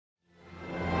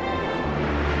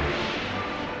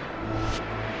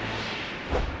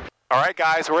All right,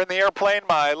 guys, we're in the airplane.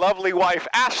 My lovely wife,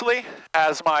 Ashley,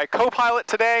 as my co-pilot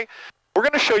today. We're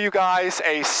going to show you guys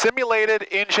a simulated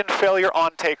engine failure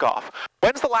on takeoff.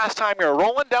 When's the last time you're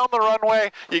rolling down the runway,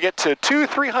 you get to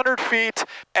 200-300 feet,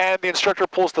 and the instructor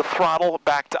pulls the throttle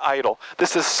back to idle?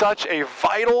 This is such a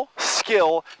vital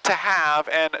skill to have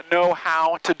and know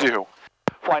how to do.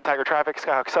 Flying Tiger traffic,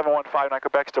 Skyhawk 715,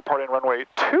 Quebec, departing runway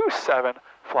 27,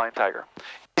 Flying Tiger.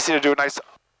 Easy to do a nice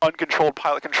uncontrolled,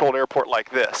 pilot-controlled airport like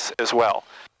this as well.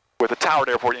 With a towered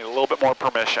airport, you need a little bit more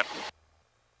permission.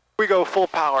 We go full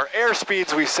power,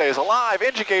 airspeeds we say is alive,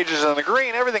 engine gauges in the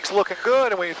green, everything's looking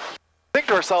good, and we think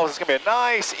to ourselves it's going to be a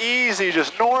nice, easy,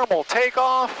 just normal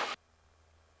takeoff.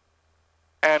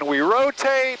 And we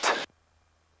rotate,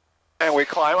 and we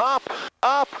climb up,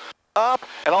 up, up,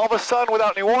 and all of a sudden,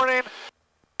 without any warning,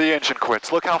 the engine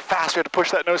quits. Look how fast we have to push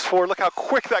that nose forward. Look how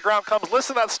quick that ground comes.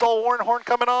 Listen to that stall warning horn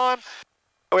coming on.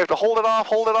 We have to hold it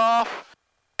off,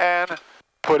 and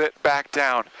put it back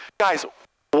down. Guys,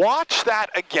 watch that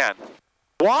again.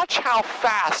 Watch how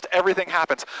fast everything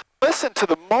happens. Listen to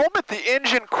the moment the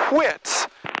engine quits,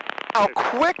 how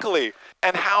quickly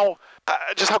and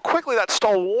just how quickly that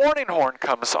stall warning horn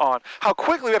comes on, how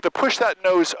quickly we have to push that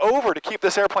nose over to keep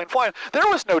this airplane flying. There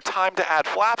was no time to add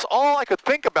flaps. All I could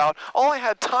think about, all I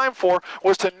had time for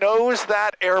was to nose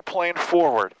that airplane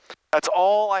forward. That's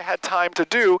all I had time to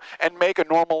do and make a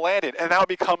normal landing. And now it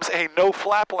becomes a no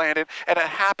flap landing, and it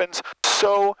happens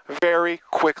so very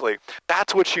quickly.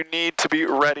 That's what you need to be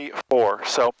ready for.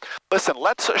 So listen,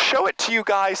 let's show it to you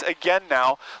guys again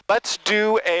now. Let's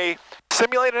do a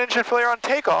simulated engine failure on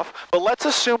takeoff, but let's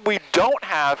assume we don't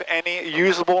have any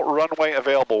usable runway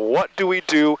available. What do we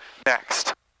do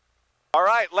next? All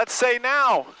right, let's say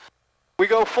now we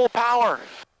go full power.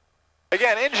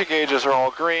 Again, engine gauges are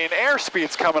all green,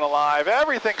 airspeed's coming alive,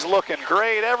 everything's looking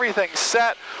great, everything's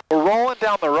set. We're rolling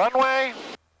down the runway.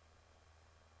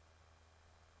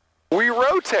 We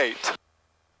rotate.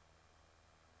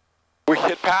 We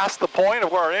get past the point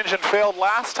of where our engine failed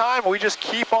last time, we just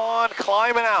keep on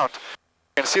climbing out.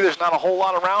 You can see there's not a whole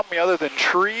lot around me other than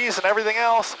trees and everything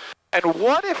else. And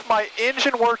what if my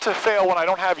engine were to fail when I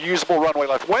don't have usable runway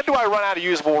left? When do I run out of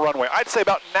usable runway? I'd say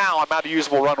about now I'm out of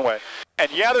usable runway. And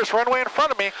yeah, there's runway in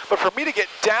front of me, but for me to get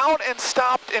down and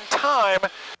stopped in time,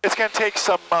 it's going to take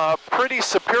some pretty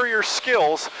superior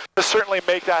skills to certainly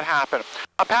make that happen.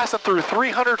 I'm passing through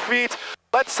 300 feet.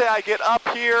 Let's say I get up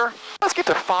here. Let's get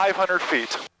to 500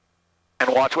 feet.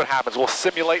 And watch what happens. We'll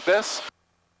simulate this.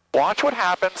 Watch what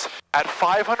happens at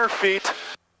 500 feet.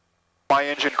 My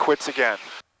engine quits again.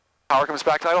 Power comes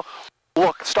back to idle.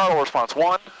 Look, startle response.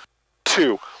 1,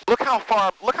 2. Look how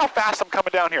fast I'm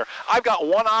coming down here. I've got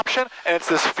one option, and it's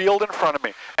this field in front of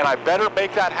me. And I better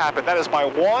make that happen. That is my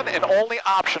one and only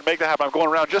option to make that happen. I'm going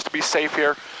around just to be safe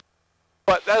here.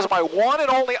 But that is my one and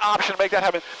only option to make that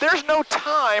happen. There's no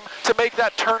time to make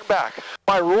that turn back.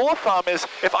 My rule of thumb is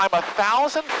if I'm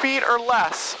 1,000 feet or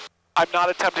less, I'm not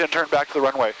attempting to turn back to the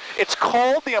runway. It's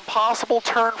called the impossible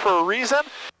turn for a reason,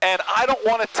 and I don't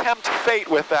want to tempt fate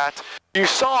with that. You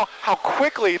saw how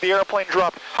quickly the airplane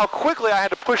dropped, how quickly I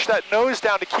had to push that nose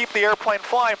down to keep the airplane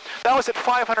flying. That was at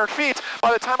 500 feet.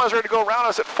 By the time I was ready to go around, I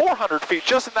was at 400 feet.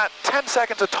 Just in that 10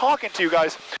 seconds of talking to you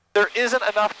guys, there isn't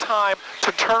enough time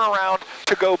to turn around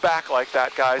to go back like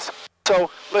that, guys.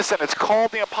 So listen, it's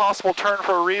called the impossible turn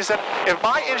for a reason. If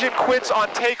my engine quits on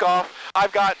takeoff,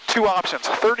 I've got two options.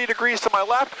 30 degrees to my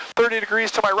left, 30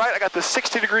 degrees to my right. I got the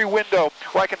 60-degree window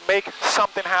where I can make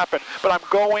something happen. But I'm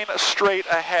going straight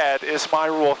ahead is my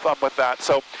rule of thumb with that.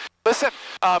 So listen,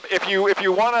 if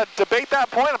you want to debate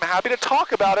that point, I'm happy to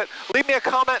talk about it. Leave me a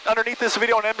comment underneath this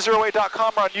video on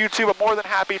MzeroA.com or on YouTube. I'm more than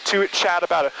happy to chat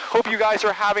about it. Hope you guys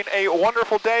are having a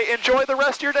wonderful day. Enjoy the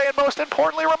rest of your day, and most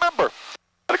importantly, remember,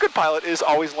 a good pilot is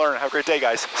always learning. Have a great day,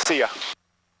 guys. See ya.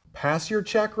 Pass your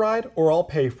check ride or I'll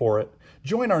pay for it.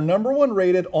 Join our #1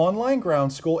 rated online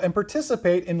ground school and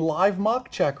participate in live mock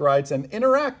check rides and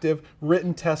interactive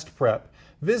written test prep.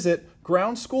 Visit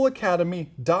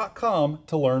groundschoolacademy.com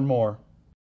to learn more.